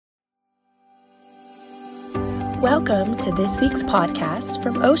Welcome to this week's podcast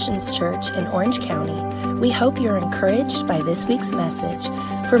from Oceans Church in Orange County. We hope you're encouraged by this week's message.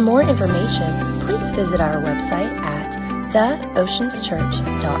 For more information, please visit our website at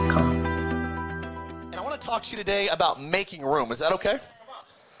theoceanschurch.com. And I want to talk to you today about making room. Is that okay?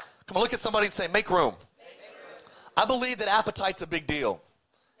 Come on, look at somebody and say, make room. I believe that appetite's a big deal.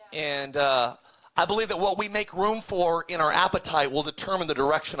 And I believe that what we make room for in our appetite will determine the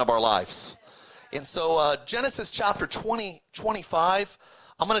direction of our lives. And so Genesis chapter 25,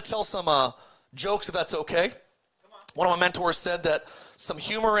 I'm going to tell some jokes if that's okay. One of my mentors said that some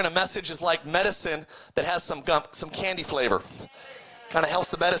humor in a message is like medicine that has some candy flavor. Kind of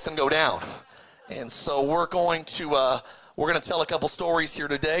helps the medicine go down. And so we're going to tell a couple stories here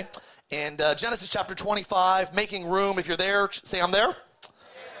today. And Genesis chapter 25, making room. If you're there, say I'm there.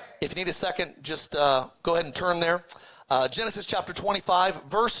 If you need a second, just go ahead and turn there. Genesis chapter 25,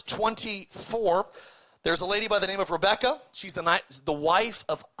 verse 24. There's a lady by the name of Rebecca. She's the wife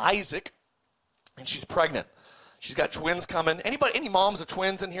of Isaac, and she's pregnant. She's got twins coming. Any moms of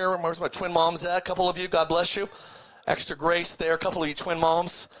twins in here? Where's my twin moms at? A couple of you, God bless you. Extra grace there, a couple of you twin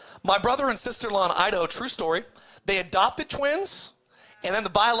moms. My brother and sister-in-law in Idaho, true story, they adopted twins, and then the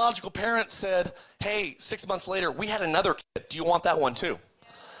biological parents said, hey, 6 months later, we had another kid. Do you want that one too?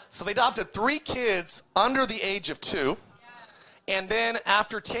 So they adopted 3 kids under the age of 2, and then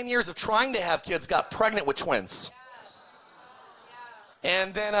after 10 years of trying to have kids, got pregnant with twins.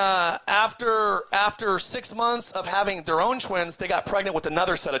 And then after 6 months of having their own twins, they got pregnant with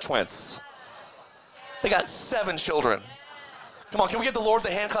another set of twins. They got 7 children. Come on, can we give the Lord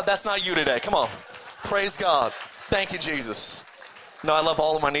the hand clap? That's not you today. Come on. Praise God. Thank you, Jesus. No, I love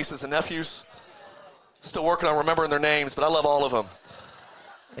all of my nieces and nephews. Still working on remembering their names, but I love all of them.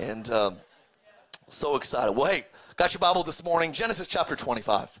 And so excited. Well, hey, got your Bible this morning, Genesis chapter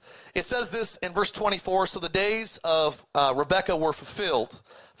 25. It says this in verse 24, so the days of Rebekah were fulfilled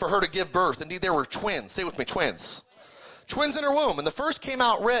for her to give birth. Indeed, there were twins. Say with me, twins. Twins in her womb. And the first came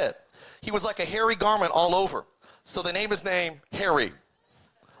out red. He was like a hairy garment all over. So they named his name Hairy. A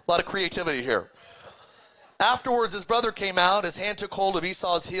lot of creativity here. Afterwards, his brother came out. His hand took hold of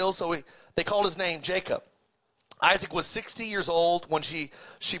Esau's heel, so they called his name Jacob. Isaac was 60 years old when she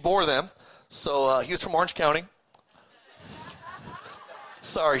bore them, so he was from Orange County.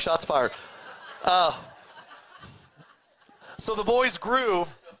 Sorry, shots fired. So the boys grew.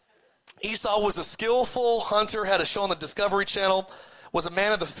 Esau was a skillful hunter, had a show on the Discovery Channel, was a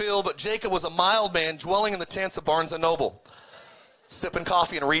man of the field, but Jacob was a mild man dwelling in the tents of Barnes & Noble, sipping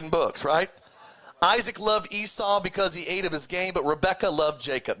coffee and reading books, right? Isaac loved Esau because he ate of his game, but Rebekah loved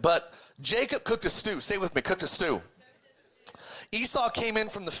Jacob. But Jacob cooked a stew. Say with me, cooked a stew. Esau came in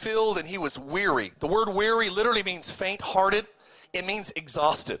from the field and he was weary. The word weary literally means faint-hearted. It means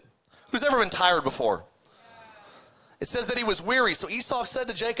exhausted. Who's ever been tired before? It says that he was weary. So Esau said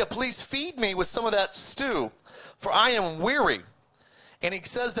to Jacob, please feed me with some of that stew, for I am weary. And he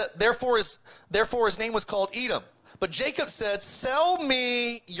says that therefore his name was called Edom. But Jacob said, sell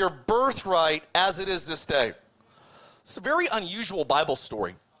me your birthright as it is this day. It's a very unusual Bible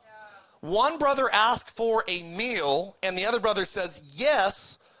story. One brother asked for a meal, and the other brother says,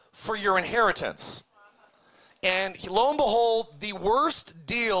 yes, for your inheritance. And lo and behold, the worst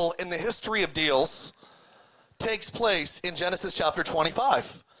deal in the history of deals takes place in Genesis chapter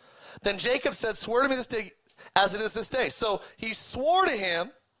 25. Then Jacob said, swear to me this day as it is this day. So he swore to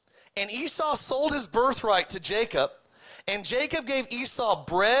him, and Esau sold his birthright to Jacob, and Jacob gave Esau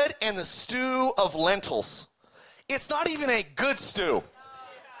bread and the stew of lentils. It's not even a good stew.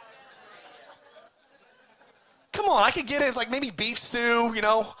 Come on, I could get it. It's like maybe beef stew,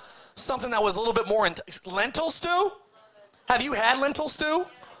 something that was a little bit more lentil stew. Have you had lentil stew?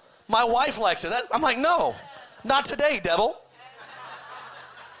 My wife likes it. I'm like, no, not today, devil.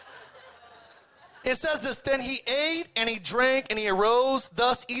 It says this, then he ate and he drank and he arose.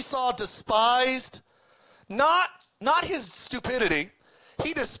 Thus Esau despised not his stupidity.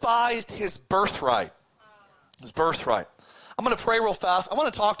 He despised his birthright. His birthright. I'm going to pray real fast. I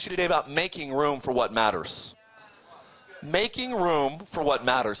want to talk to you today about making room for what matters. Making room for what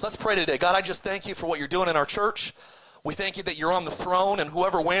matters. Let's pray today. God, I just thank you for what you're doing in our church. We thank you that you're on the throne, and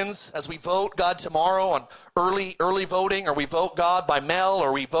whoever wins as we vote, God, tomorrow on early voting, or we vote, God, by mail,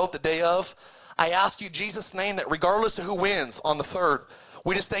 or we vote the day of, I ask you in Jesus' name that regardless of who wins on the 3rd,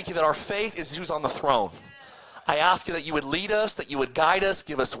 we just thank you that our faith is who's on the throne. I ask you that you would lead us, that you would guide us,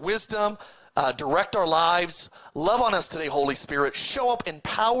 give us wisdom, direct our lives. Love on us today, Holy Spirit. Show up in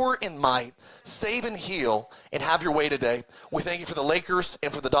power and might. Save and heal, and have your way today. We thank you for the Lakers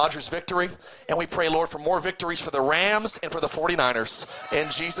and for the Dodgers victory, and we pray, Lord, for more victories for the Rams and for the 49ers.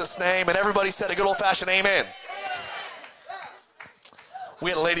 In Jesus' name, and everybody said a good old-fashioned amen. We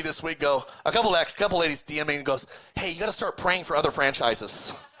had a lady this week go, a couple ladies DM me and goes, hey, you got to start praying for other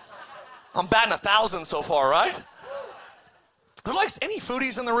franchises. I'm batting 1,000 so far, right? Who likes any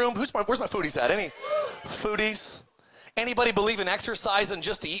foodies in the room? Where's my foodies at? Any foodies? Anybody believe in exercising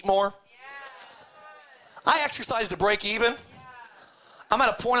just to eat more? I exercise to break even. I'm at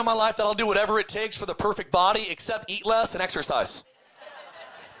a point in my life that I'll do whatever it takes for the perfect body except eat less and exercise.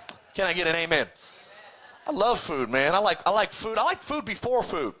 Can I get an amen? I love food, man. I like food. I like food before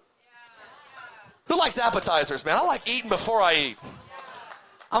food. Who likes appetizers, man? I like eating before I eat.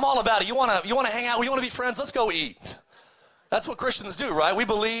 I'm all about it. You want to hang out? You want to be friends? Let's go eat. That's what Christians do, right? We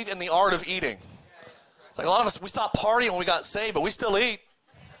believe in the art of eating. It's like a lot of us, we stopped partying when we got saved, but we still eat.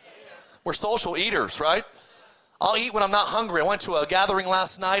 We're social eaters, right? I'll eat when I'm not hungry. I went to a gathering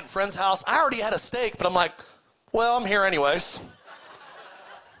last night at a friend's house. I already had a steak, but I'm like, well, I'm here anyways.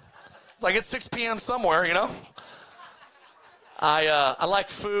 It's like it's 6 p.m. somewhere, you know? I like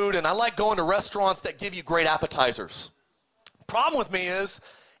food, and I like going to restaurants that give you great appetizers. Problem with me is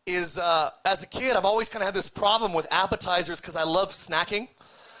as a kid, I've always kind of had this problem with appetizers because I love snacking.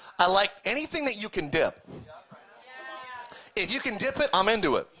 I like anything that you can dip. If you can dip it, I'm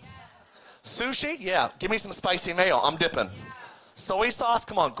into it. Sushi, yeah, give me some spicy mayo, I'm dipping. Soy sauce,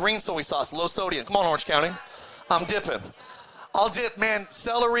 come on, green soy sauce, low sodium, come on, Orange County, I'm dipping. I'll dip, man,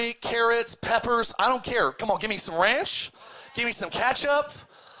 celery, carrots, peppers, I don't care. Come on, give me some ranch, give me some ketchup.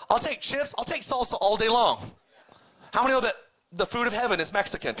 I'll take chips, I'll take salsa all day long. How many know that the food of heaven is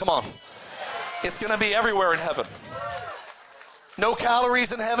Mexican? Come on. It's going to be everywhere in heaven. No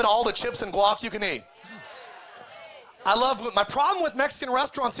calories in heaven, all the chips and guac you can eat. My problem with Mexican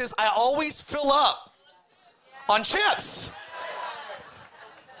restaurants is I always fill up on chips.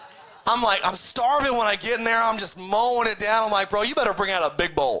 I'm starving when I get in there. I'm just mowing it down. I'm like, bro, you better bring out a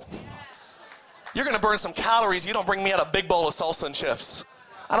big bowl. You're going to burn some calories. You don't bring me out a big bowl of salsa and chips.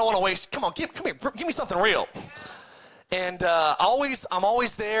 I don't want to waste. Come on, come here. Give me something real. And I'm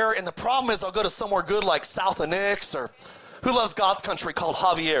always there. And the problem is I'll go to somewhere good like South of Nix or who loves God's country called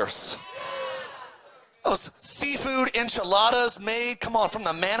Javier's. Those seafood enchiladas made, come on, from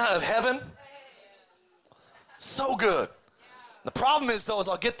the manna of heaven. So good. The problem is, though, is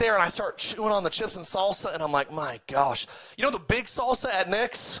I'll get there and I start chewing on the chips and salsa, and I'm like, my gosh. You know the big salsa at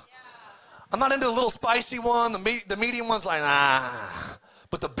Nick's? I'm not into the little spicy one. The medium one's like, nah.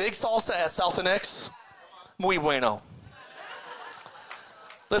 But the big salsa at South of Nick's, muy bueno.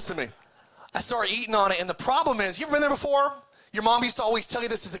 Listen to me. I start eating on it, and the problem is, you ever been there before? Your mom used to always tell you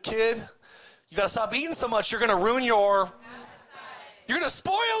this as a kid. You got to stop eating so much. You're going to ruin you're going to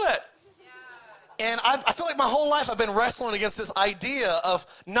spoil it. And I feel like my whole life I've been wrestling against this idea of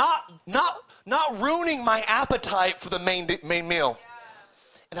not ruining my appetite for the main meal.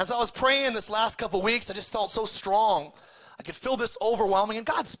 And as I was praying this last couple weeks, I just felt so strong. I could feel this overwhelming, and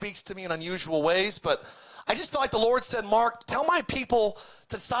God speaks to me in unusual ways, but I just felt like the Lord said, Mark, tell my people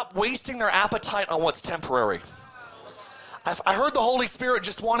to stop wasting their appetite on what's temporary. I heard the Holy Spirit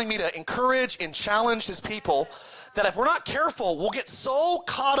just wanting me to encourage and challenge his people that if we're not careful, we'll get so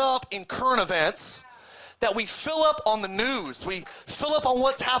caught up in current events that we fill up on the news. We fill up on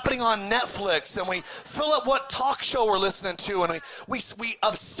what's happening on Netflix, and we fill up what talk show we're listening to, and we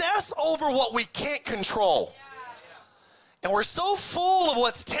obsess over what we can't control. And we're so full of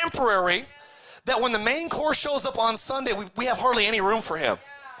what's temporary that when the main course shows up on Sunday, we have hardly any room for him.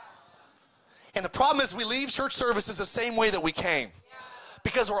 And the problem is we leave church services the same way that we came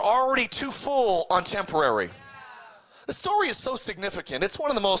because we're already too full on temporary. The story is so significant. It's one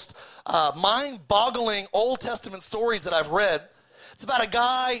of the most mind-boggling Old Testament stories that I've read. It's about a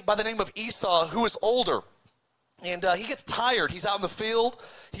guy by the name of Esau who is older. And he gets tired. He's out in the field.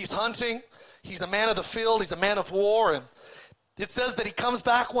 He's hunting. He's a man of the field. He's a man of war. And it says that he comes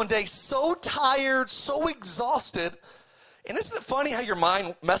back one day so tired, so exhausted. And isn't it funny how your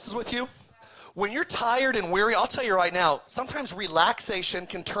mind messes with you? When you're tired and weary, I'll tell you right now, sometimes relaxation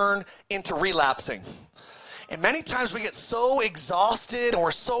can turn into relapsing. And many times we get so exhausted and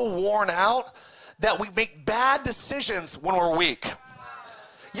we're so worn out that we make bad decisions when we're weak.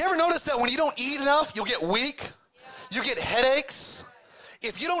 You ever notice that when you don't eat enough, you'll get weak? You get headaches.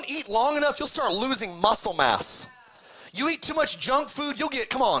 If you don't eat long enough, you'll start losing muscle mass. You eat too much junk food, you'll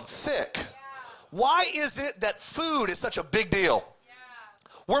get, sick. Why is it that food is such a big deal?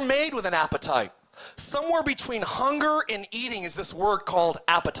 We're made with an appetite. Somewhere between hunger and eating is this word called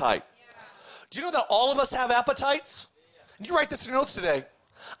appetite. Do you know that all of us have appetites? And you write this in your notes today.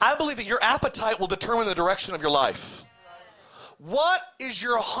 I believe that your appetite will determine the direction of your life. What is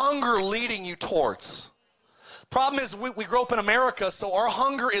your hunger leading you towards? Problem is we grew up in America, so our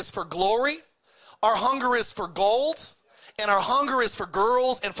hunger is for glory. Our hunger is for gold. and our hunger is for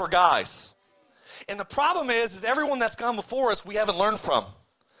girls and for guys. And the problem is everyone that's gone before us, we haven't learned from.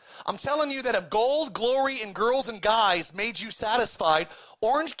 I'm telling you that if gold, glory, and girls and guys made you satisfied,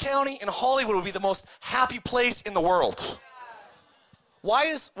 Orange County and Hollywood would be the most happy place in the world.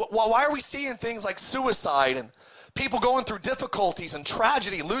 Why are we seeing things like suicide and people going through difficulties and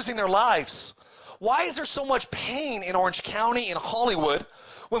tragedy, losing their lives? Why is there so much pain in Orange County and Hollywood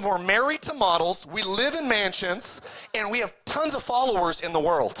when we're married to models, we live in mansions, and we have tons of followers in the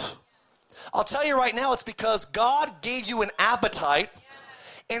world? I'll tell you right now, it's because God gave you an appetite,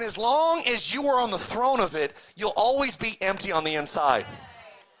 and as long as you are on the throne of it, you'll always be empty on the inside.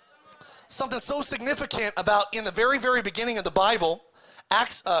 Something so significant about in the very, very beginning of the Bible,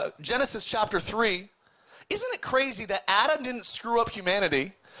 Genesis chapter 3, isn't it crazy that Adam didn't screw up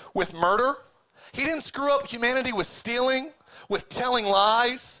humanity with murder? He didn't screw up humanity with stealing, with telling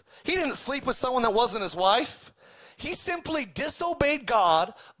lies. He didn't sleep with someone that wasn't his wife. He simply disobeyed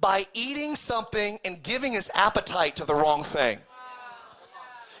God by eating something and giving his appetite to the wrong thing.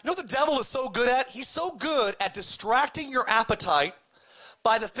 You know what the devil is so good at? He's so good at distracting your appetite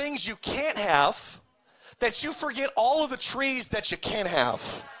by the things you can't have that you forget all of the trees that you can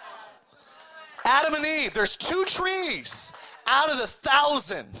have. Adam and Eve, there's 2 trees out of the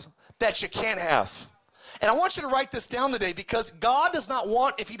 1,000 that you can't have. And I want you to write this down today, because God does not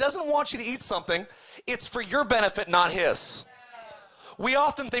want, if he doesn't want you to eat something, it's for your benefit, not his. We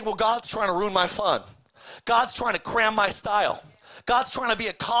often think, well, God's trying to ruin my fun. God's trying to cram my style. God's trying to be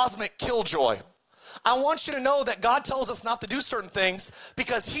a cosmic killjoy. I want you to know that God tells us not to do certain things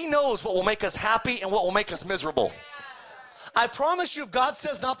because he knows what will make us happy and what will make us miserable. I promise you, if God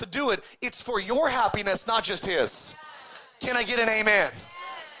says not to do it, it's for your happiness, not just his. Can I get an amen?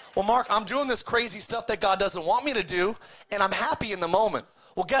 Well, Mark, I'm doing this crazy stuff that God doesn't want me to do, and I'm happy in the moment.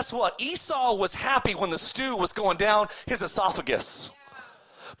 Well, guess what? Esau was happy when the stew was going down his esophagus.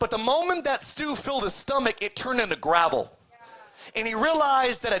 But the moment that stew filled his stomach, it turned into gravel. And he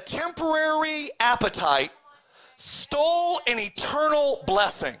realized that a temporary appetite stole an eternal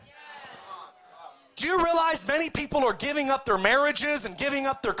blessing. Do you realize many people are giving up their marriages and giving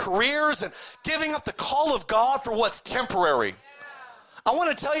up their careers and giving up the call of God for what's temporary? I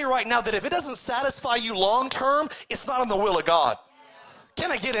want to tell you right now that if it doesn't satisfy you long term, it's not in the will of God.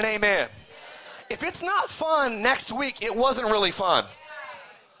 Can I get an amen? If it's not fun next week, it wasn't really fun.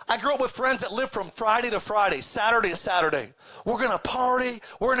 I grew up with friends that lived from Friday to Friday, Saturday to Saturday. We're going to party.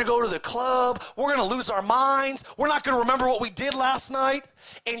 We're going to go to the club. We're going to lose our minds. We're not going to remember what we did last night.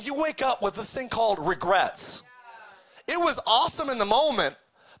 And you wake up with this thing called regrets. It was awesome in the moment,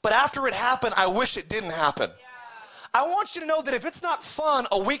 but after it happened, I wish it didn't happen. I want you to know that if it's not fun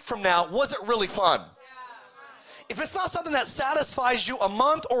a week from now, was it really fun? If it's not something that satisfies you a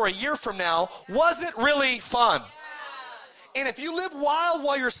month or a year from now, was it really fun? And if you live wild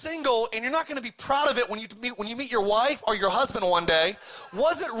while you're single and you're not going to be proud of it when you meet your wife or your husband one day,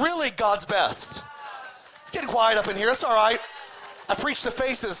 was it really God's best? It's getting quiet up in here. It's all right. I preach to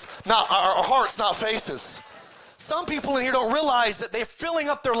faces, not our hearts, not faces. Some people in here don't realize that they're filling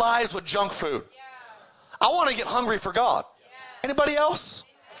up their lives with junk food. I want to get hungry for God. Anybody else?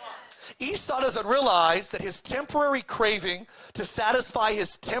 Esau doesn't realize that his temporary craving to satisfy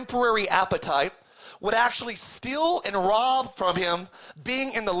his temporary appetite would actually steal and rob from him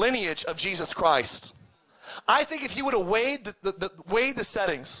being in the lineage of Jesus Christ. I think if you would have weighed the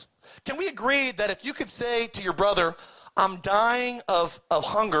settings, can we agree that if you could say to your brother, I'm dying of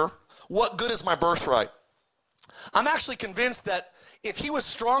hunger, what good is my birthright? I'm actually convinced that if he was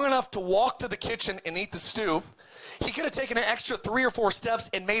strong enough to walk to the kitchen and eat the stew, he could have taken an extra 3 or 4 steps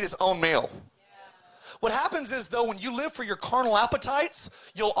and made his own meal. What happens is, though, when you live for your carnal appetites,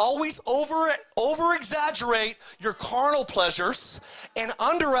 you'll always over-exaggerate your carnal pleasures and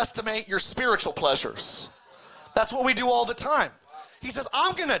underestimate your spiritual pleasures. That's what we do all the time. He says,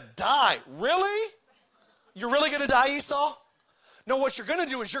 I'm going to die. Really? You're really going to die, Esau? No, what you're going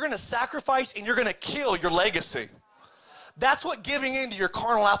to do is you're going to sacrifice and you're going to kill your legacy. That's what giving in to your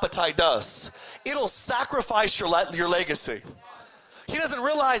carnal appetite does. It'll sacrifice your legacy. He doesn't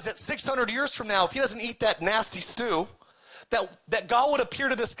realize that 600 years from now, if he doesn't eat that nasty stew, that God would appear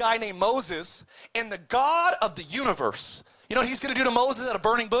to this guy named Moses, and the God of the universe, you know what he's going to do to Moses at a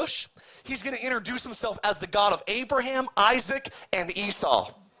burning bush? He's going to introduce himself as the God of Abraham, Isaac, and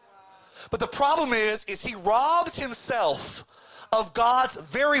Esau. But the problem is he robs himself of God's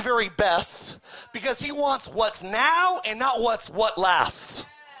very, very best because he wants what's now and not what lasts.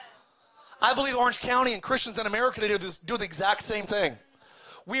 I believe Orange County and Christians in America today do the exact same thing.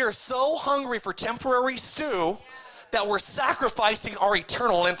 We are so hungry for temporary stew that we're sacrificing our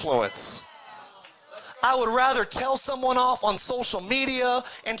eternal influence. I would rather tell someone off on social media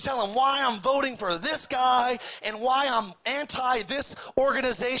and tell them why I'm voting for this guy and why I'm anti this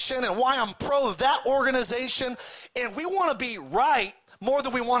organization and why I'm pro that organization. And we want to be right more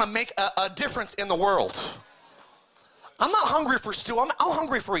than we want to make a difference in the world. I'm not hungry for stew. I'm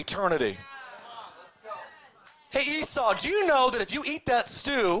hungry for eternity. Hey, Esau, do you know that if you eat that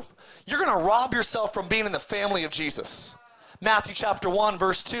stew, you're going to rob yourself from being in the family of Jesus? Matthew chapter 1,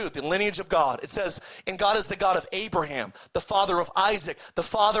 verse 2, the lineage of God. It says, and God is the God of Abraham, the father of Isaac, the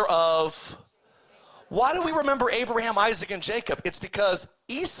father of... Why do we remember Abraham, Isaac, and Jacob? It's because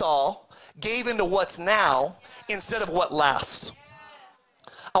Esau gave into what's now instead of what lasts.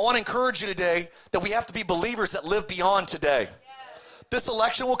 I want to encourage you today that we have to be believers that live beyond today. This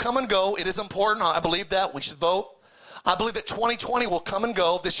election will come and go. It is important. I believe that. We should vote. I believe that 2020 will come and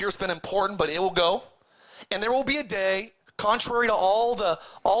go. This year's been important, but it will go. And there will be a day, contrary to all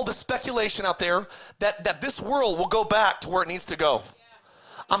the speculation out there, that this world will go back to where it needs to go.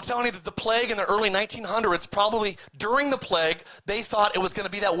 I'm telling you that the plague in the early 1900s, probably during the plague, they thought it was going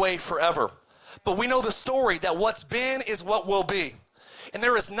to be that way forever. But we know the story that what's been is what will be. And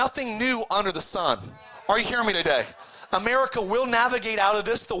there is nothing new under the sun. Are you hearing me today? America will navigate out of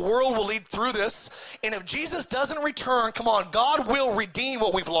this. The world will lead through this. And if Jesus doesn't return, come on, God will redeem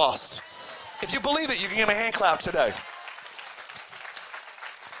what we've lost. If you believe it, you can give me a hand clap today.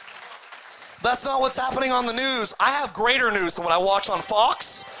 That's not what's happening on the news. I have greater news than what I watch on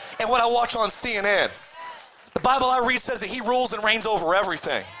Fox and what I watch on CNN. The Bible I read says that he rules and reigns over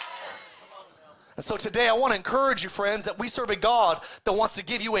everything. And so today I want to encourage you, friends, that we serve a God that wants to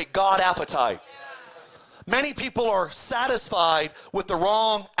give you a God appetite. Many people are satisfied with the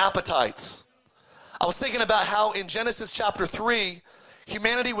wrong appetites. I was thinking about how in Genesis chapter 3,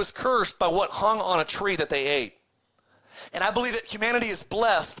 humanity was cursed by what hung on a tree that they ate. And I believe that humanity is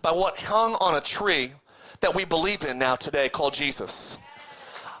blessed by what hung on a tree that we believe in now today called Jesus.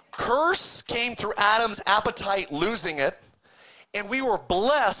 Curse came through Adam's appetite losing it, and we were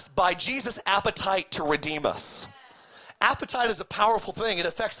blessed by Jesus' appetite to redeem us. Appetite is a powerful thing. It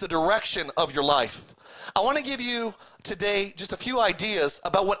affects the direction of your life. I want to give you today just a few ideas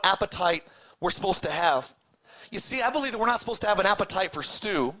about what appetite we're supposed to have. You see, I believe that we're not supposed to have an appetite for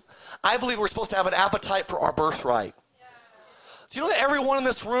stew. I believe we're supposed to have an appetite for our birthright. Do you know that everyone in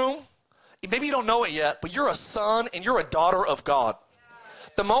this room, maybe you don't know it yet, but you're a son and you're a daughter of God.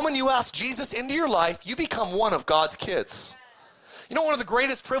 The moment you ask Jesus into your life, you become one of God's kids. You know one of the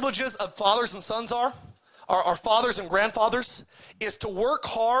greatest privileges of fathers and sons are? Our fathers and grandfathers, is to work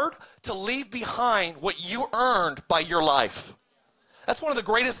hard to leave behind what you earned by your life. That's one of the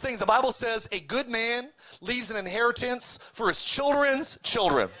greatest things. The Bible says a good man leaves an inheritance for his children's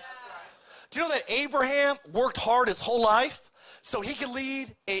children. Do you know that Abraham worked hard his whole life so he could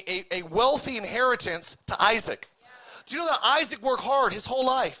leave a wealthy inheritance to Isaac? Do you know that Isaac worked hard his whole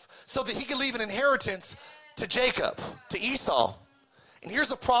life so that he could leave an inheritance to Jacob, to Esau? And here's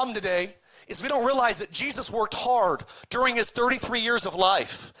the problem today, is we don't realize that Jesus worked hard during his 33 years of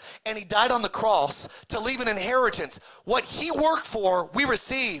life, and he died on the cross to leave an inheritance. What he worked for, we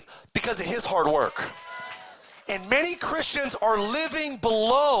receive because of his hard work. And many Christians are living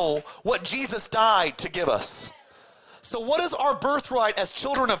below what Jesus died to give us. So what is our birthright as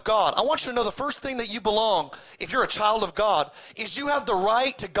children of God? I want you to know the first thing that you belong, if you're a child of God, is you have the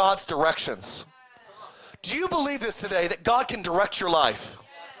right to God's directions. Do you believe this today, that God can direct your life?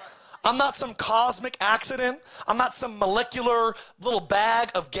 I'm not some cosmic accident. I'm not some molecular little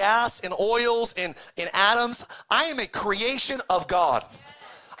bag of gas and oils and atoms. I am a creation of God.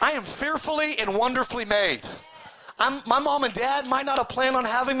 I am fearfully and wonderfully made. My mom and dad might not have planned on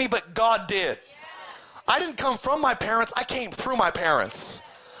having me, but God did. I didn't come from my parents. I came through my parents.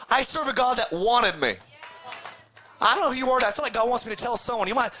 I serve a God that wanted me. I don't know who you are. I feel like God wants me to tell someone.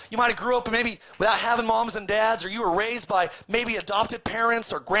 You might have grew up maybe without having moms and dads, or you were raised by maybe adopted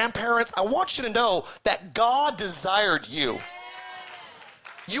parents or grandparents. I want you to know that God desired you.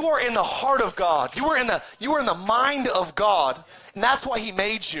 You are in the heart of God. You are in the mind of God, and that's why he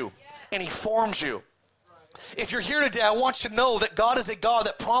made you and he formed you. If you're here today, I want you to know that God is a God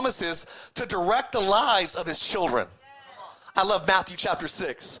that promises to direct the lives of his children. I love Matthew chapter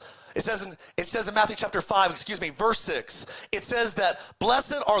 6. It says in Matthew chapter 5, verse 6, it says that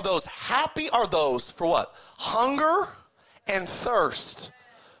blessed are those, happy are those for what? Hunger and thirst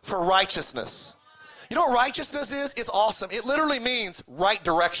for righteousness. You know what righteousness is? It's awesome. It literally means right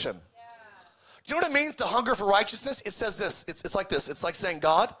direction. Do you know what it means to hunger for righteousness? It says this. It's like this. It's like saying,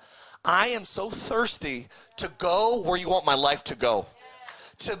 God, I am so thirsty to go where you want my life to go.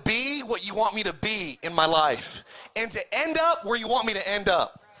 To be what you want me to be in my life. And to end up where you want me to end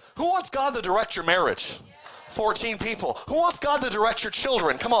up. Who wants God to direct your marriage? 14 people. Who wants God to direct your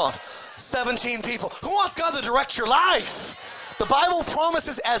children? Come on. 17 people. Who wants God to direct your life? The Bible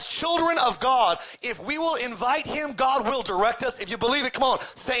promises as children of God, if we will invite him, God will direct us. If you believe it, come on,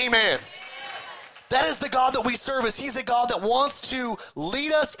 say amen. That is the God that we serve. He's a God that wants to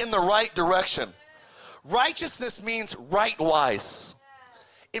lead us in the right direction. Righteousness means right-wise.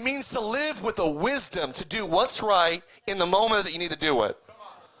 It means to live with the wisdom to do what's right in the moment that you need to do it.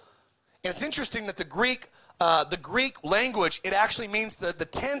 And it's interesting that the Greek language, it actually means the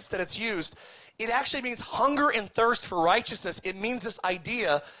tense that it's used, it actually means hunger and thirst for righteousness. It means this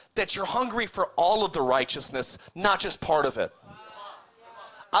idea that you're hungry for all of the righteousness, not just part of it.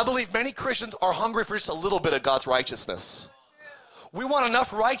 I believe many Christians are hungry for just a little bit of God's righteousness. We want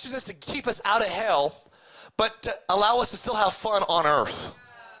enough righteousness to keep us out of hell, but to allow us to still have fun on earth.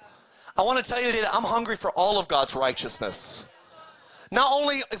 I want to tell you today that I'm hungry for all of God's righteousness. Not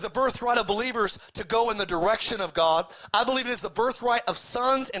only is the birthright of believers to go in the direction of God, I believe it is the birthright of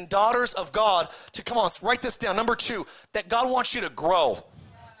sons and daughters of God to, come on, let's write this down. Number 2, that God wants you to grow.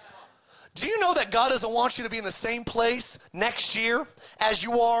 Do you know that God doesn't want you to be in the same place next year as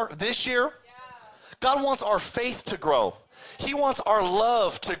you are this year? God wants our faith to grow. He wants our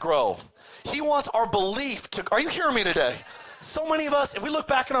love to grow. He wants our belief to, are you hearing me today? So many of us, if we look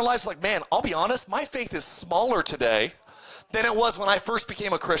back in our lives like, man, I'll be honest, my faith is smaller today than it was when I first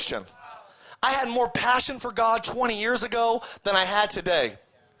became a Christian. I had more passion for God 20 years ago than I had today.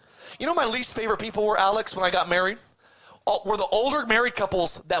 You know my least favorite people were, Alex, when I got married? Were the older married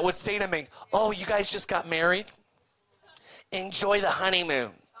couples that would say to me, oh, you guys just got married? Enjoy the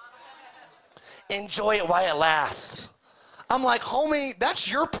honeymoon. Enjoy it while it lasts. I'm like, homie,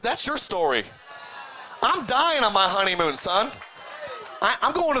 that's your story. I'm dying on my honeymoon, son.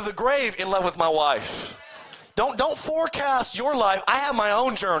 I'm going to the grave in love with my wife. Don't forecast your life. I have my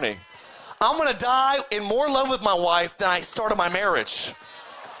own journey. I'm going to die in more love with my wife than I started my marriage.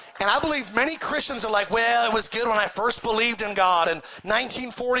 And I believe many Christians are like, well, it was good when I first believed in God in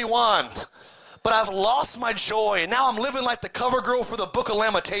 1941. But I've lost my joy, and now I'm living like the cover girl for the Book of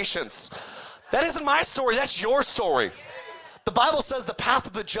Lamentations. That isn't my story. That's your story. The Bible says the path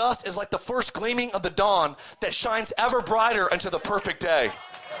of the just is like the first gleaming of the dawn that shines ever brighter unto the perfect day.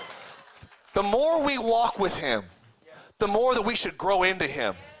 The more we walk with him, the more that we should grow into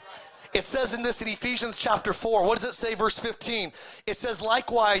him. It says in Ephesians chapter 4, what does it say, verse 15? It says,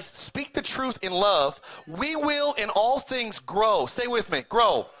 likewise, speak the truth in love. We will in all things grow. Say with me,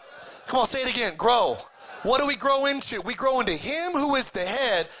 grow. Come on, say it again, grow. What do we grow into? We grow into him who is the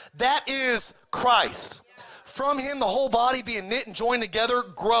head, that is Christ. From him, the whole body being knit and joined together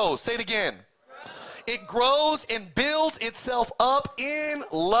grows. Say it again. It grows and builds itself up in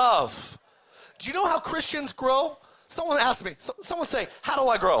love. Do you know how Christians grow? Someone asked me, someone say, how do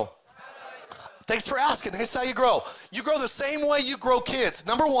I grow? Thanks for asking. Here's how you grow. You grow the same way you grow kids.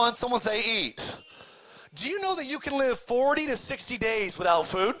 Number 1, someone say eat. Do you know that you can live 40 to 60 days without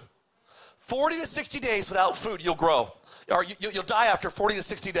food? 40 to 60 days without food, you'll grow. Or you'll die after 40 to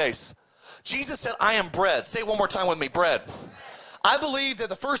 60 days. Jesus said, I am bread. Say it one more time with me, bread. I believe that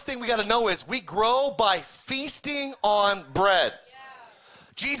the first thing we got to know is we grow by feasting on bread.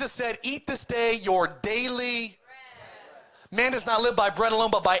 Jesus said, eat this day your daily bread. Man does not live by bread alone,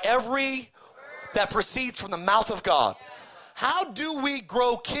 but by every that proceeds from the mouth of God. How do we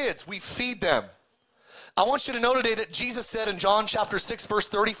grow kids? We feed them. I want you to know today that Jesus said in John chapter 6, verse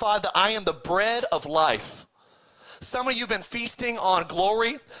 35, that I am the bread of life. Some of you have been feasting on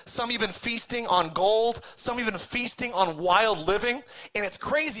glory. Some of you have been feasting on gold. Some of you have been feasting on wild living. And it's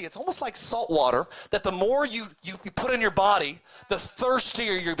crazy. It's almost like salt water, that the more you put in your body, the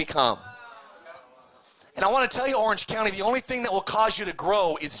thirstier you become. And I want to tell you, Orange County, the only thing that will cause you to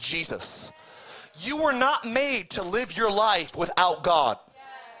grow is Jesus. You were not made to live your life without God.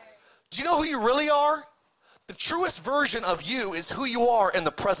 Do you know who you really are? The truest version of you is who you are in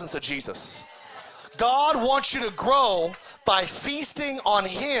the presence of Jesus. God wants you to grow by feasting on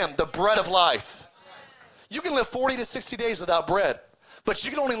him, the bread of life. You can live 40 to 60 days without bread, but you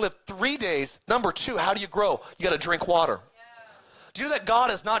can only live 3 days. Number 2, how do you grow? You got to drink water. Do you know that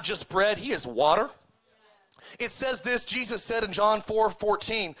God is not just bread, he is water? It says this, Jesus said in John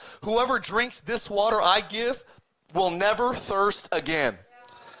 4:14, whoever drinks this water I give will never thirst again.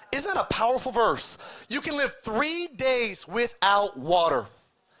 Isn't that a powerful verse? You can live 3 days without water.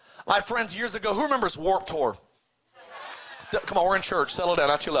 My friends, years ago, who remembers Warped Tour? Come on, we're in church. Settle down,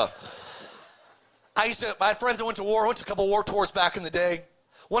 not too loud. I had friends that went to a couple Warped Tours back in the day.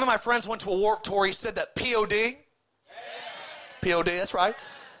 One of my friends went to a Warped Tour. He said that POD, that's right.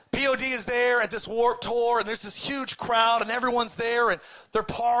 POD is there at this Warped Tour, and there's this huge crowd, and everyone's there, and they're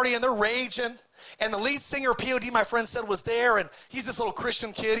partying, they're raging. And the lead singer of POD, my friend said, was there, and he's this little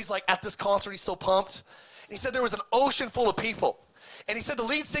Christian kid. He's like at this concert, he's so pumped. And he said there was an ocean full of people. And he said the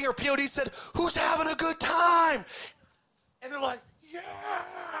lead singer of POD said, "Who's having a good time?" And they're like, "Yeah."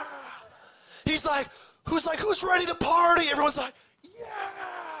 He's like, who's ready to party? Everyone's like, "Yeah."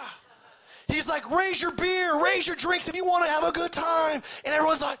 He's like, "Raise your beer, raise your drinks if you want to have a good time." And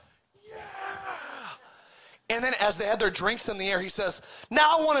everyone's like, "Yeah." And then as they had their drinks in the air, he says,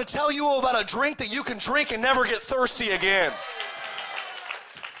 "Now I want to tell you about a drink that you can drink and never get thirsty again."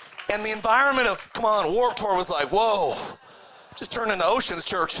 And the environment of, come on, Warped Tour was like, whoa, just turned into Oceans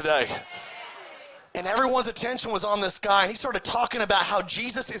Church today. And everyone's attention was on this guy, and he started talking about how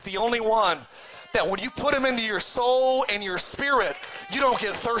Jesus is the only one that when you put him into your soul and your spirit, you don't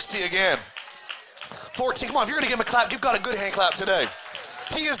get thirsty again. 14, come on, if you're going to give him a clap, give God a good hand clap today.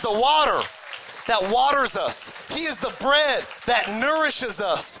 He is the water that waters us. He is the bread that nourishes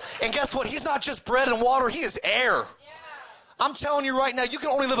us. And guess what? He's not just bread and water, he is air. I'm telling you right now, you can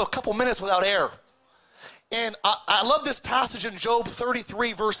only live a couple minutes without air. And I love this passage in Job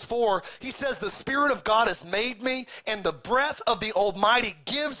 33, verse 4. He says, "The Spirit of God has made me, and the breath of the Almighty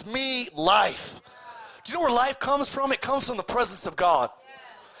gives me life." Do you know where life comes from? It comes from the presence of God.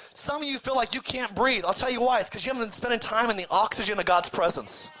 Some of you feel like you can't breathe. I'll tell you why. It's because you haven't been spending time in the oxygen of God's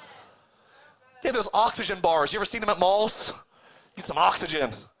presence. They have those oxygen bars. You ever seen them at malls? Need some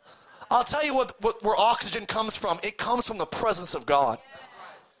oxygen. I'll tell you where oxygen comes from. It comes from the presence of God.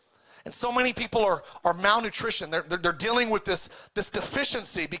 And so many people are malnutrition. They're dealing with this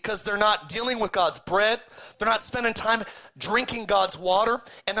deficiency because they're not dealing with God's bread. They're not spending time drinking God's water.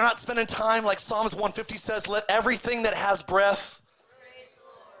 And they're not spending time, like Psalms 150 says, "Let everything that has breath."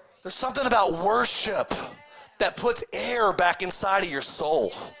 There's something about worship that puts air back inside of your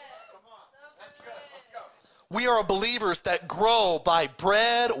soul. We are believers that grow by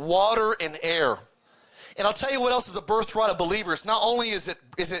bread, water, and air. And I'll tell you what else is a birthright of believers. Not only is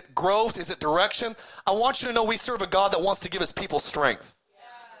it growth, is it direction, I want you to know we serve a God that wants to give his people strength.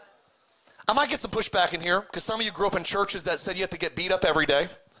 I might get some pushback in here because some of you grew up in churches that said you have to get beat up every day,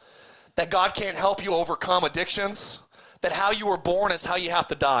 that God can't help you overcome addictions, that how you were born is how you have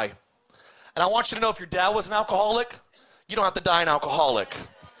to die. And I want you to know if your dad was an alcoholic, you don't have to die an alcoholic.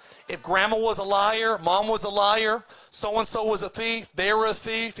 If grandma was a liar, mom was a liar, so-and-so was a thief, they were a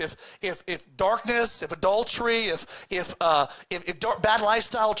thief, if darkness, if adultery, if bad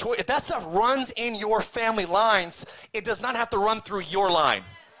lifestyle choice, if that stuff runs in your family lines, it does not have to run through your line.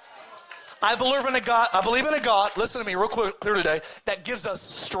 I believe in a God, listen to me real clear today, that gives us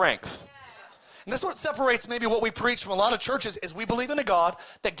strength. And this is what separates maybe what we preach from a lot of churches is we believe in a God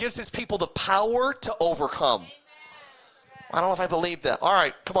that gives his people the power to overcome. I don't know if I believe that. All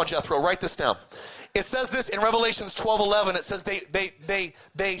right, come on, Jethro, write this down. It says this in Revelations 12:11. It says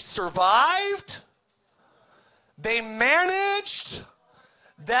they survived, they managed,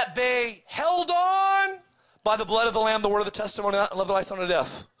 that they held on by the blood of the Lamb, the word of the testimony, and love the life unto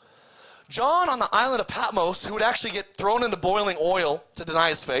death. John on the island of Patmos, who would actually get thrown into boiling oil to deny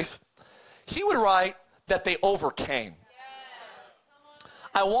his faith, he would write that they overcame.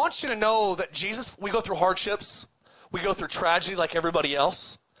 I want you to know that Jesus, we go through hardships. We go through tragedy like everybody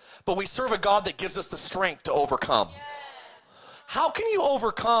else, but we serve a God that gives us the strength to overcome. How can you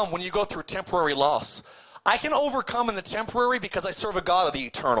overcome when you go through temporary loss? I can overcome in the temporary because I serve a God of the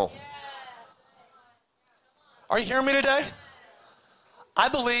eternal. Are you hearing me today? I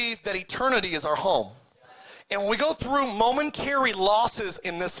believe that eternity is our home. And when we go through momentary losses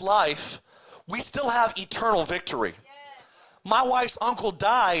in this life, we still have eternal victory. My wife's uncle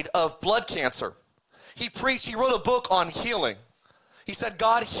died of blood cancer. He wrote a book on healing. He said,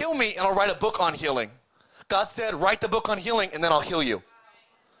 "God, heal me and I'll write a book on healing." God said, "Write the book on healing and then I'll heal you."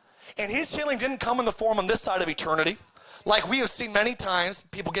 And his healing didn't come in the form on this side of eternity. Like we have seen many times,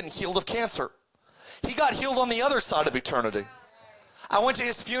 people getting healed of cancer. He got healed on the other side of eternity. I went to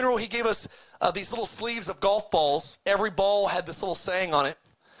his funeral. He gave us these little sleeves of golf balls. Every ball had this little saying on it.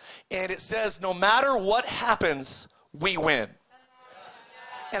 And it says, "No matter what happens, we win."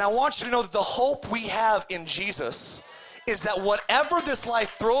 And I want you to know that the hope we have in Jesus is that whatever this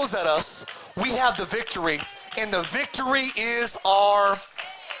life throws at us, we have the victory. And the victory is our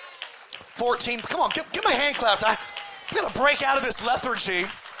 14. Come on, give me a hand clap. We got to break out of this lethargy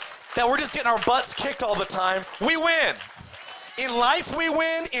that we're just getting our butts kicked all the time. We win. In life we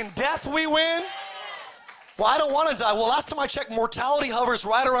win. In death we win. Well, I don't want to die. Well, last time I checked, mortality hovers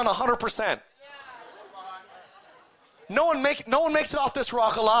right around 100%. No one makes it off this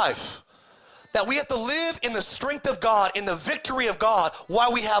rock alive. that we have to live in the strength of God, in the victory of God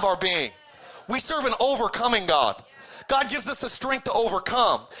while we have our being. We serve an overcoming God. God gives us the strength to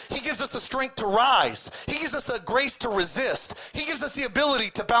overcome. He gives us the strength to rise. He gives us the grace to resist. He gives us the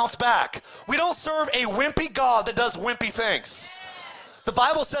ability to bounce back. We don't serve a wimpy God that does wimpy things. The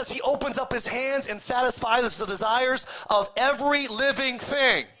Bible says he opens up his hands and satisfies the desires of every living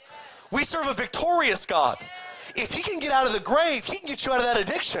thing. We serve a victorious God. If he can get out of the grave, he can get you out of that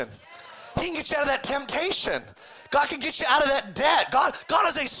addiction. He can get you out of that temptation. God can get you out of that debt. God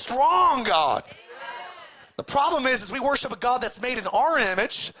is a strong God. The problem is we worship a God that's made in our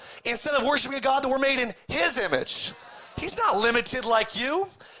image instead of worshiping a God that we're made in his image. He's not limited like you.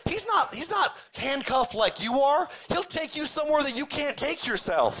 He's not handcuffed like you are. He'll take you somewhere that you can't take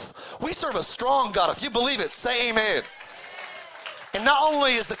yourself. We serve a strong God. If you believe it, say amen. And not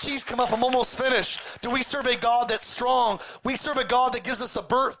only as the keys come up, I'm almost finished, do we serve a God that's strong, we serve a God that gives us the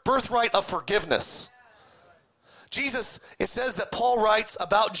birthright of forgiveness. Jesus, it says that Paul writes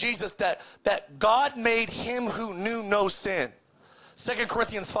about Jesus that God made him who knew no sin. 2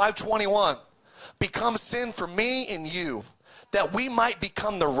 Corinthians 5:21, become sin for me and you, that we might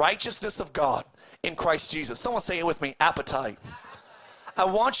become the righteousness of God in Christ Jesus. Someone say it with me, appetite. I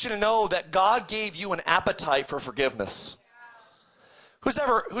want you to know that God gave you an appetite for forgiveness. Who's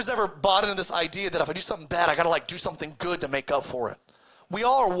ever bought into this idea that if I do something bad, I gotta do something good to make up for it? We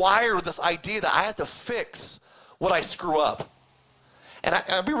all are wired with this idea that I have to fix what I screw up. And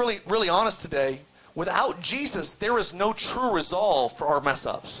I'll be really, really honest today. Without Jesus, there is no true resolve for our mess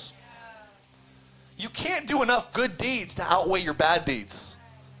ups. You can't do enough good deeds to outweigh your bad deeds.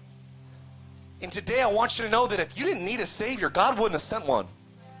 And today I want you to know that if you didn't need a Savior, God wouldn't have sent one.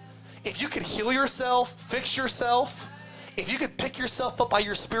 If you could heal yourself, fix yourself, if you could pick yourself up by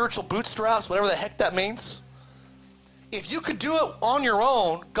your spiritual bootstraps, whatever the heck that means, if you could do it on your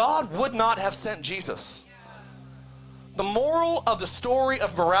own, God would not have sent Jesus. The moral of the story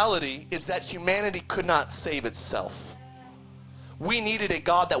of morality is that humanity could not save itself. We needed a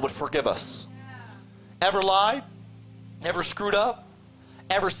God that would forgive us. Ever lied? Ever screwed up?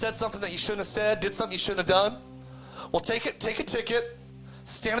 Ever said something that you shouldn't have said? Did something you shouldn't have done? Well, take a ticket,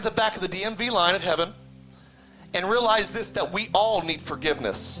 stand at the back of the DMV line at heaven, and realize this, that we all need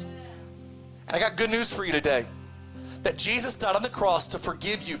forgiveness. And I got good news for you today, that Jesus died on the cross to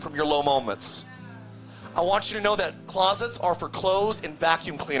forgive you from your low moments. I want you to know that closets are for clothes and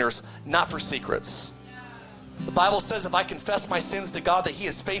vacuum cleaners, not for secrets. The Bible says if I confess my sins to God, that he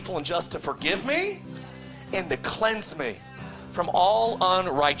is faithful and just to forgive me and to cleanse me from all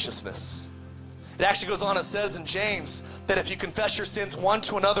unrighteousness. It actually goes on, it says in James that if you confess your sins one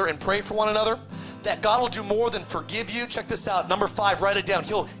to another and pray for one another, that God will do more than forgive you. Check this out, number 5, write it down,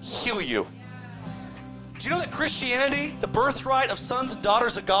 he'll heal you. Do you know that Christianity, the birthright of sons and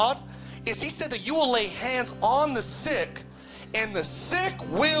daughters of God, is he said that you will lay hands on the sick and the sick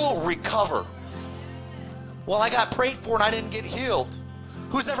will recover. Well, I got prayed for and I didn't get healed.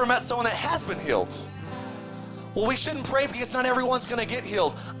 Who's ever met someone that has been healed? Well, we shouldn't pray because not everyone's going to get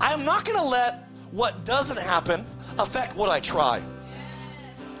healed. I'm not going to let what doesn't happen affect what I try.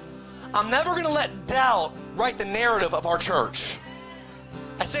 I'm never going to let doubt write the narrative of our church.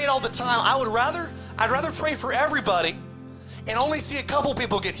 I say it all the time. I'd rather pray for everybody and only see a couple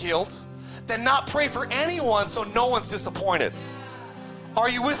people get healed than not pray for anyone so no one's disappointed. Are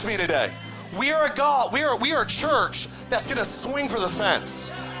you with me today? We are a God, we are a church that's going to swing for the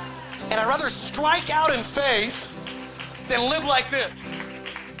fence. And I'd rather strike out in faith than live like this.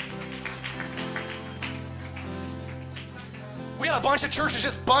 We got a bunch of churches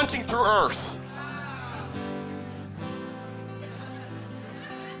just bunting through earth.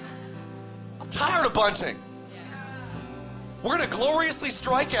 I'm tired of bunting. We're going to gloriously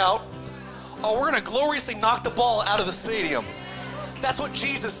strike out, or we're going to gloriously knock the ball out of the stadium. That's what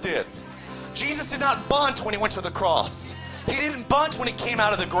Jesus did. Jesus did not bunt when he went to the cross. He didn't bunt when he came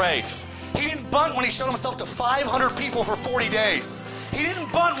out of the grave. He didn't bunt when he showed himself to 500 people for 40 days. He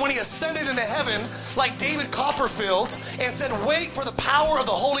didn't bunt when he ascended into heaven like David Copperfield and said, wait for the power of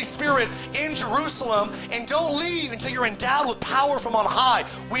the Holy Spirit in Jerusalem and don't leave until you're endowed with power from on high.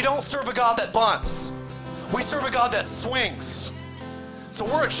 We don't serve a God that bunts. We serve a God that swings. So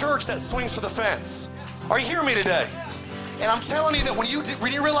we're a church that swings for the fence. Are you hearing me today? And I'm telling you that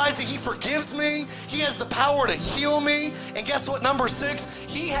when you realize that he forgives me, he has the power to heal me. And guess what, number 6?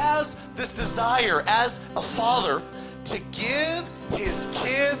 He has this desire as a father to give his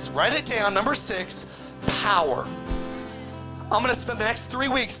kids, write it down, number 6, power. I'm going to spend the next 3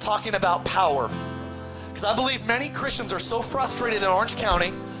 weeks talking about power. Because I believe many Christians are so frustrated in Orange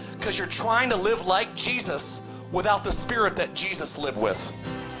County because you're trying to live like Jesus without the spirit that Jesus lived with.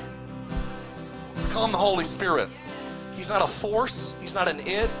 Call him the Holy Spirit. He's not a force. He's not an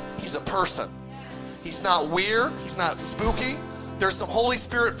it. He's a person. He's not weird. He's not spooky. There's some Holy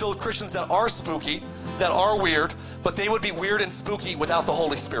Spirit-filled Christians that are spooky, that are weird, but they would be weird and spooky without the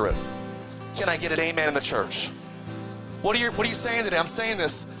Holy Spirit. Can I get an amen in the church? What are you saying today? I'm saying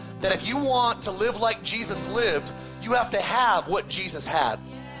this, that if you want to live like Jesus lived, you have to have what Jesus had.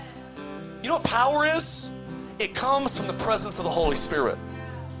 You know what power is? It comes from the presence of the Holy Spirit.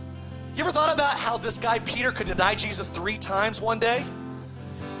 You ever thought about how this guy Peter could deny Jesus 3 times one day?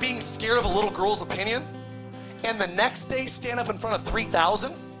 Being scared of a little girl's opinion? And the next day stand up in front of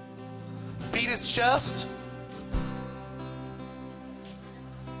 3,000? Beat his chest?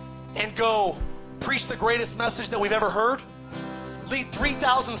 And go preach the greatest message that we've ever heard? Lead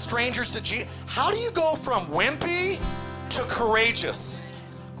 3,000 strangers to Jesus? How do you go from wimpy to courageous?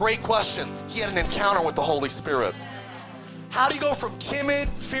 Great question. He had an encounter with the Holy Spirit. How do you go from timid,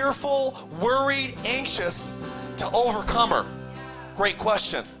 fearful, worried, anxious to overcomer? Great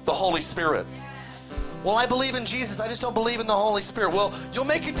question. The Holy Spirit. Well, I believe in Jesus. I just don't believe in the Holy Spirit. Well, you'll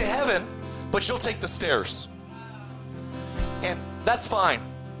make it to heaven, but you'll take the stairs. And that's fine.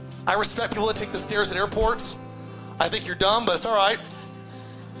 I respect people that take the stairs at airports. I think you're dumb, but it's all right.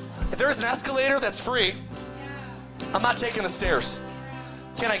 If there's an escalator that's free, I'm not taking the stairs.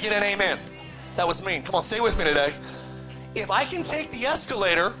 Can I get an amen? That was mean. Come on, stay with me today. If I can take the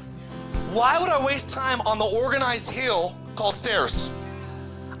escalator, why would I waste time on the organized hill called stairs?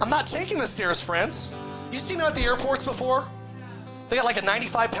 I'm not taking the stairs, friends. You seen them at the airports before? They got like a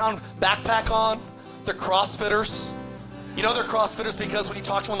 95-pound backpack on. They're CrossFitters. You know they're CrossFitters because when you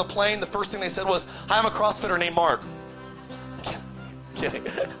talk to them on the plane, the first thing they said was, "Hi, I'm a CrossFitter named Mark." Kidding.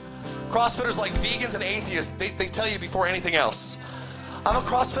 CrossFitters like vegans and atheists, they tell you before anything else. I'm a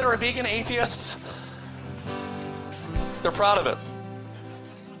CrossFitter, a vegan, atheist. They're proud of it.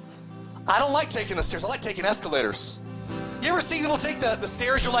 I don't like taking the stairs. I like taking escalators. You ever see people take the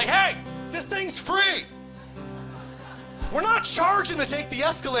stairs? You're like, hey, this thing's free. We're not charging to take the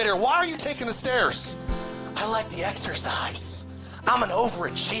escalator. Why are you taking the stairs? I like the exercise. I'm an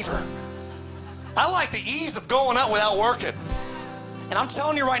overachiever. I like the ease of going up without working. And I'm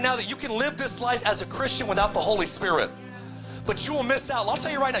telling you right now that you can live this life as a Christian without the Holy Spirit. But you will miss out. I'll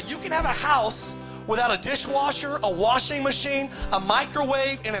tell you right now, you can have a house without a dishwasher, a washing machine, a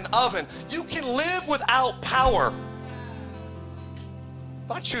microwave, and an oven. You can live without power.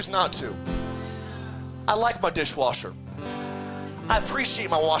 But I choose not to. I like my dishwasher. I appreciate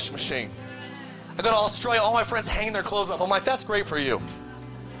my washing machine. I go to Australia, all my friends hang their clothes up. I'm like, that's great for you.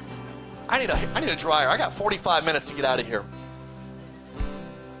 I need a dryer. I got 45 minutes to get out of here.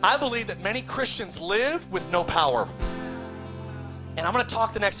 I believe that many Christians live with no power. And I'm going to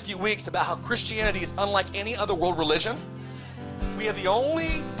talk the next few weeks about how Christianity is unlike any other world religion. We have the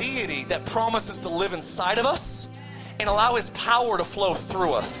only deity that promises to live inside of us and allow his power to flow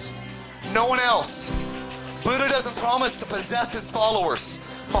through us. No one else. Buddha doesn't promise to possess his followers.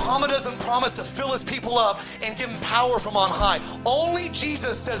 Muhammad doesn't promise to fill his people up and give them power from on high. Only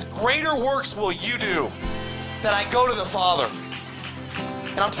Jesus says, greater works will you do, that I go to the Father.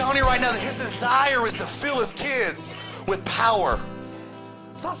 And I'm telling you right now that his desire is to fill his kids with power.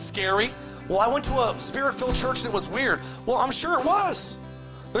 It's not scary. Well, I went to a Spirit-filled church and it was weird. Well, I'm sure it was.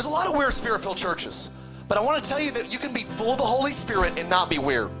 There's a lot of weird Spirit-filled churches. But I want to tell you that you can be full of the Holy Spirit and not be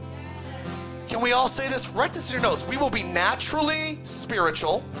weird. Can we all say this? Write this in your notes. We will be naturally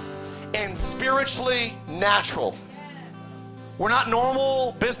spiritual and spiritually natural. We're not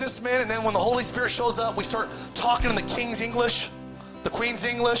normal businessmen, and then when the Holy Spirit shows up, we start talking in the King's English, the Queen's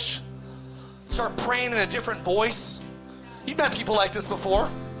English, start praying in a different voice. You've met people like this before.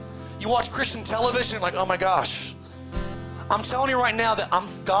 You watch Christian television, and like, oh my gosh. I'm telling you right now that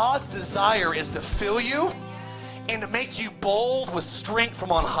God's desire is to fill you and to make you bold with strength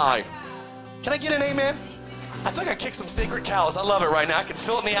from on high. Can I get an amen? I think I kicked some sacred cows. I love it right now. I can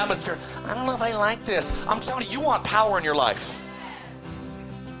feel it in the atmosphere. I don't know if I like this. I'm telling you, you want power in your life.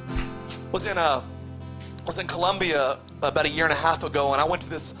 Was in Colombia about 1.5 years ago, and I went to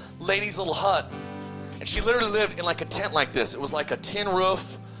this lady's little hut, and she literally lived in like a tent like this. It was like a tin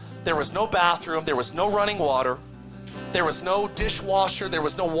roof. There was no bathroom. There was no running water. There was no dishwasher. There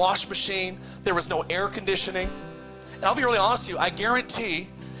was no wash machine. There was no air conditioning. And I'll be really honest with you, I guarantee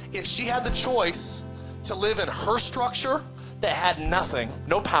if she had the choice to live in her structure that had nothing,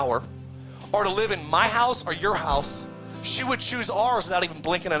 no power, or to live in my house or your house, she would choose ours without even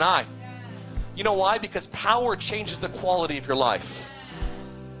blinking an eye. You know why? Because power changes the quality of your life.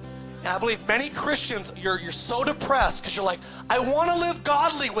 And I believe many Christians, you're so depressed because you're like, I want to live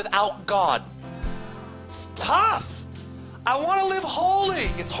godly without God. It's tough. I want to live holy.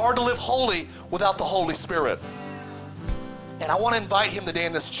 It's hard to live holy without the Holy Spirit. And I want to invite him today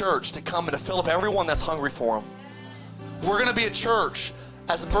in this church to come and to fill up everyone that's hungry for him. We're going to be a church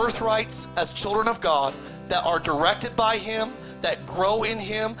as birthrights, as children of God, that are directed by him, that grow in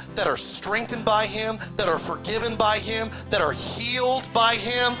him, that are strengthened by him, that are forgiven by him, that are healed by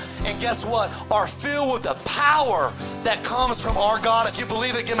him, and guess what? Are filled with the power that comes from our God. If you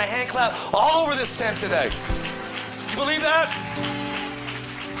believe it, give him a hand clap all over this tent today. You believe that?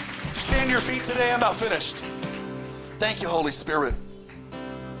 Stand to your feet today. I'm about finished. Thank you, Holy Spirit.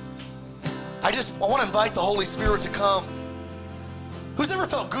 I want to invite the Holy Spirit to come. Who's ever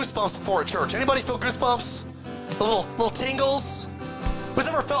felt goosebumps before at church? Anybody feel goosebumps? Little tingles? Who's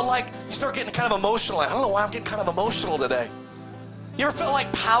ever felt like you start getting kind of emotional? Like, I don't know why I'm getting kind of emotional today. You ever felt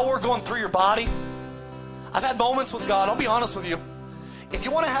like power going through your body? I've had moments with God. I'll be honest with you. If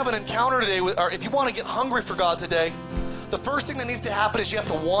you want to have an encounter today, or if you want to get hungry for God today, the first thing that needs to happen is you have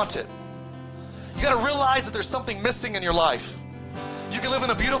to want it. You got to realize that there's something missing in your life. You can live in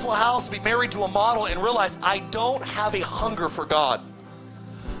a beautiful house, be married to a model, and realize, I don't have a hunger for God.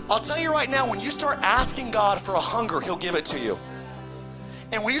 I'll tell you right now, when you start asking God for a hunger, he'll give it to you.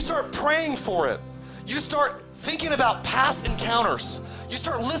 And when you start praying for it, you start thinking about past encounters, you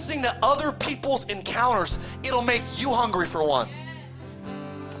start listening to other people's encounters, it'll make you hungry for one.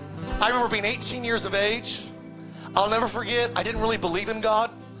 I remember being 18 years of age. I'll never forget, I didn't really believe in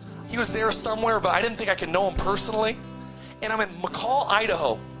God. He was there somewhere, but I didn't think I could know him personally. And I'm in McCall,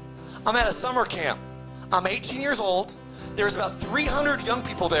 Idaho. I'm at a summer camp. I'm 18 years old. There's about 300 young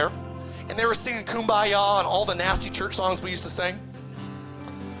people there, and they were singing Kumbaya and all the nasty church songs we used to sing.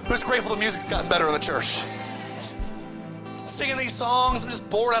 Who's grateful the music's gotten better in the church? Singing these songs, I'm just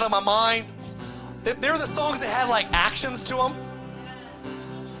bored out of my mind. They were the songs that had like actions to them.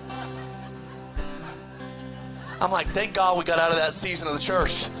 I'm like, thank God we got out of that season of the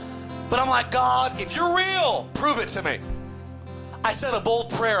church. But I'm like, God, if you're real, prove it to me. I said a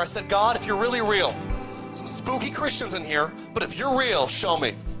bold prayer. I said, God, if you're really real, some spooky Christians in here, but if you're real, show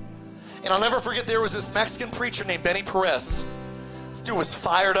me. And I'll never forget, there was this Mexican preacher named Benny Perez. This dude was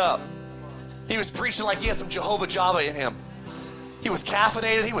fired up. He was preaching like he had some Jehovah Java in him. He was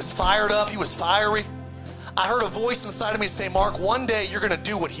caffeinated, he was fired up, he was fiery. I heard a voice inside of me say, Mark, one day you're gonna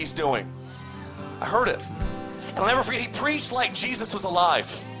do what he's doing. I heard it. And I'll never forget, he preached like Jesus was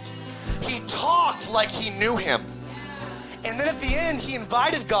alive. He talked like he knew him. And then at the end, he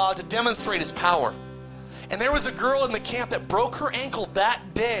invited God to demonstrate his power. And there was a girl in the camp that broke her ankle that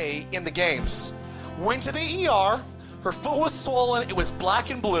day in the games. Went to the ER, her foot was swollen, it was black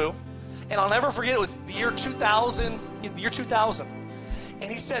and blue. And I'll never forget, it was the year 2000.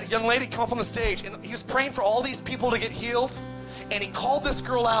 And he said, young lady, come up on the stage. And he was praying for all these people to get healed. And he called this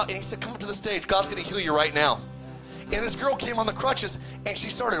girl out and he said, come up to the stage, God's gonna heal you right now. And this girl came on the crutches and she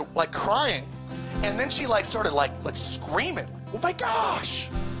started like crying. And then she like started like screaming, oh my gosh,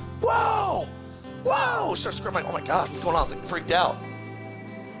 whoa. Whoa! She started screaming, like, oh my gosh, what's going on? I was like freaked out.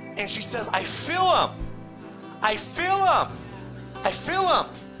 And she says, I feel him. I feel him. I feel him.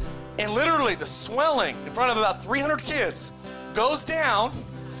 And literally the swelling in front of about 300 kids goes down.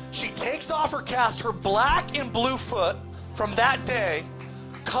 She takes off her cast, her black and blue foot from that day,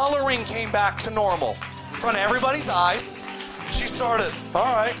 coloring came back to normal in front of everybody's eyes. She started,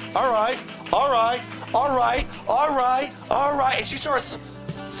 all right, all right, all right, all right, all right, all right. And she starts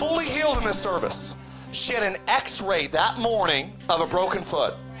fully healed in this service. She had an x-ray that morning of a broken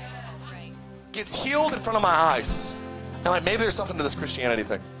foot. Gets healed in front of my eyes. And like, maybe there's something to this Christianity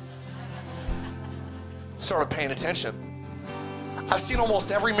thing. Started paying attention. I've seen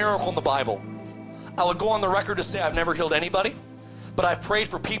almost every miracle in the Bible. I would go on the record to say I've never healed anybody, but I've prayed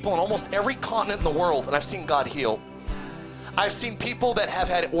for people in almost every continent in the world, and I've seen God heal. I've seen people that have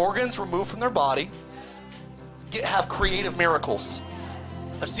had organs removed from their body have creative miracles.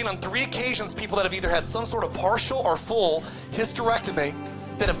 I've seen on 3 occasions people that have either had some sort of partial or full hysterectomy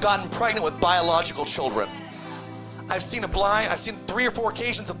that have gotten pregnant with biological children. I've seen 3 or 4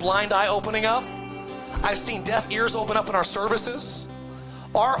 occasions a blind eye opening up. I've seen deaf ears open up in our services.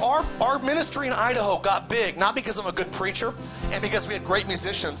 Our ministry in Idaho got big, not because I'm a good preacher and because we had great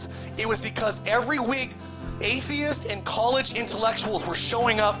musicians. It was because every week atheists and college intellectuals were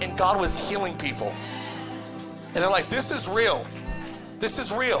showing up and God was healing people. And they're like, this is real. This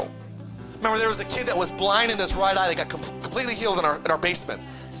is real. Remember, there was a kid that was blind in his right eye that got completely healed in our basement.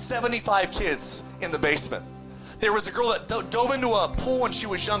 75 kids in the basement. There was a girl that dove into a pool when she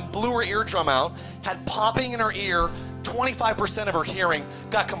was young, blew her eardrum out, had popping in her ear, 25% of her hearing,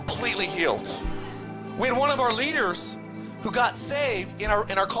 got completely healed. We had one of our leaders who got saved in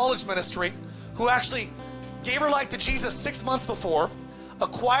our college ministry, who actually gave her life to Jesus 6 months before,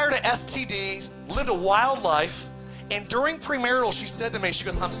 acquired an STD, lived a wild life, and during premarital, she said to me, she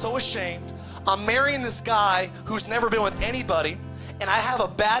goes, I'm so ashamed. I'm marrying this guy who's never been with anybody, and I have a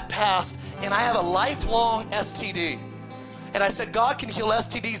bad past, and I have a lifelong STD. And I said, God can heal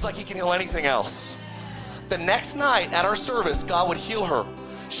STDs like he can heal anything else. The next night at our service, God would heal her.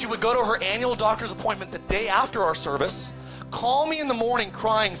 She would go to her annual doctor's appointment the day after our service, call me in the morning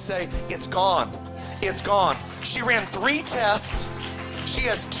crying, say, it's gone, it's gone. She ran 3 tests. She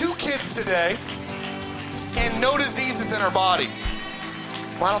has 2 kids today and no diseases in her body.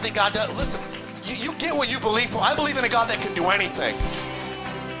 Well, I don't think God does. Listen, you get what you believe for. I believe in a God that can do anything.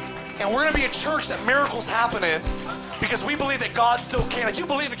 And we're going to be a church that miracles happen in because we believe that God still can. If you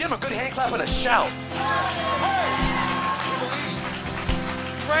believe it, give him a good hand clap and a shout.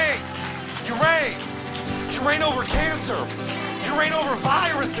 You reign. You reign. You reign over cancer. You reign over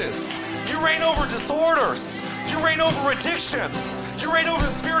viruses. You reign over disorders. You reign over addictions. You reign over the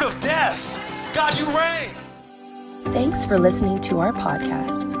spirit of death. God, you reign. Thanks for listening to our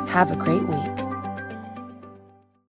podcast. Have a great week.